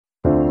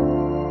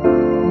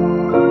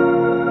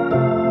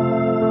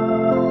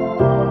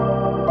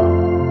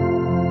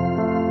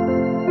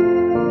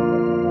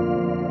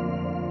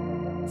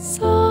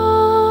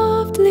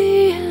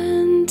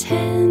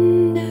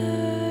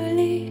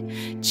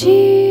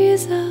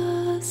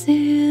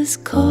is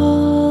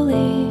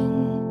calling,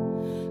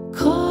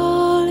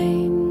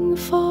 calling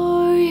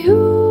for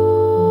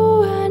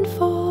you and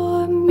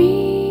for me.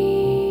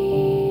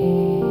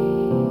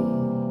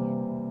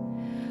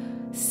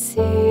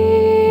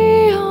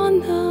 See on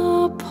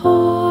the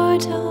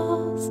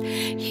portals,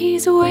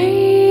 he's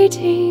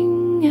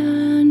waiting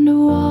and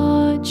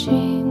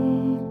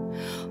watching,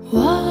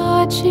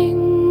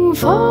 watching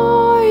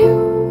for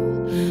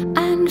you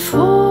and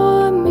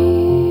for me.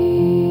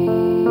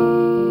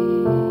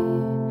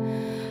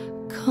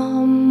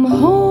 Come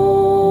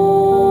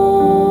home,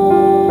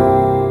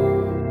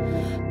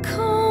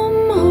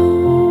 come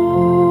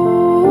home,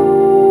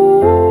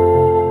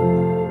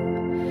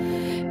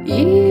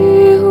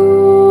 ye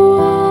who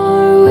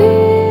are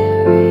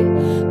weary,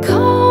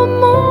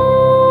 come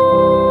home.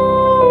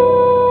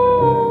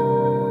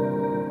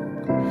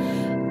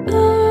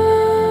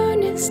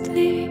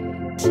 Earnestly,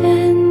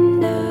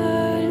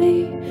 tenderly,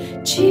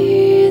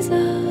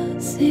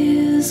 Jesus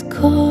is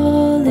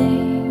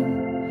calling,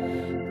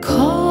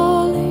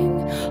 calling,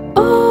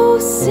 oh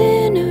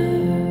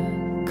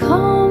sinner,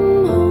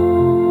 come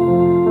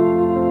home.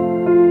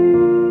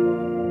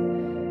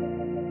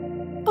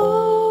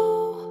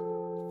 Oh,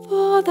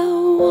 for the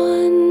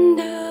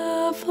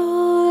wonderful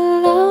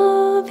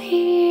love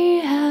he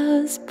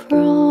has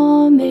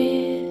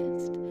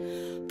promised,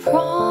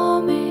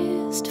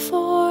 promised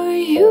for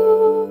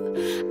you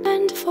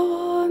and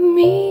for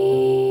me.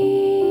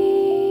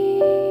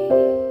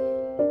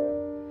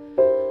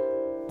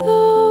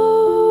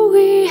 Though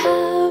we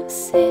have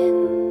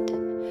sinned,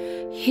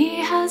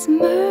 he has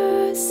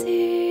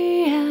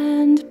mercy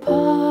and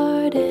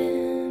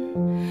pardon,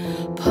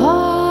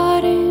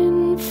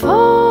 pardon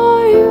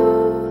for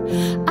you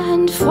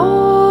and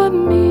for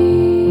me.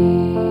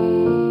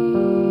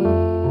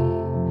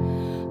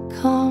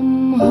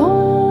 Come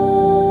home,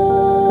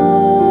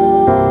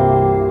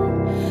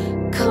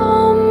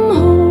 come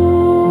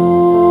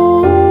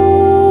home,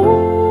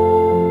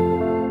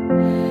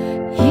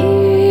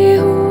 ye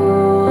who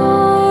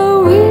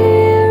are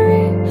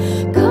weary,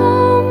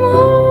 come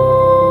home.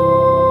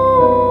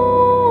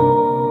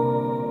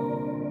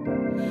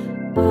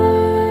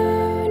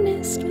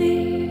 Earnestly,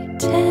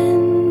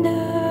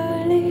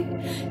 tenderly,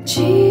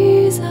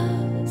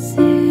 Jesus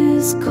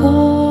is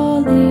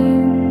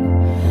calling,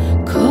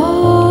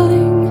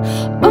 calling,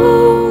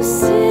 oh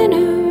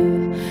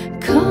sinner,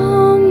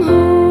 come home.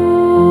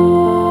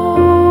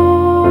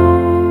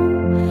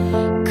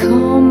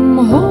 Come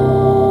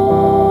home,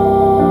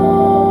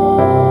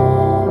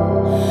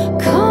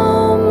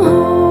 come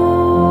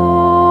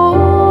home,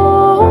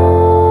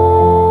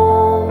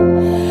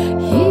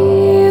 ye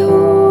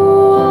who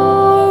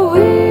are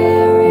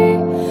weary,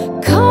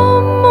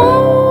 come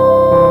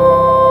home.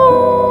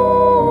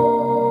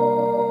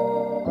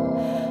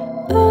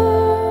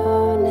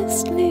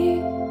 Earnestly,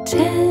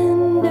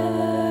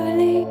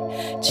 tenderly,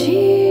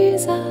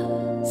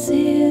 Jesus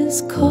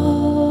is calling.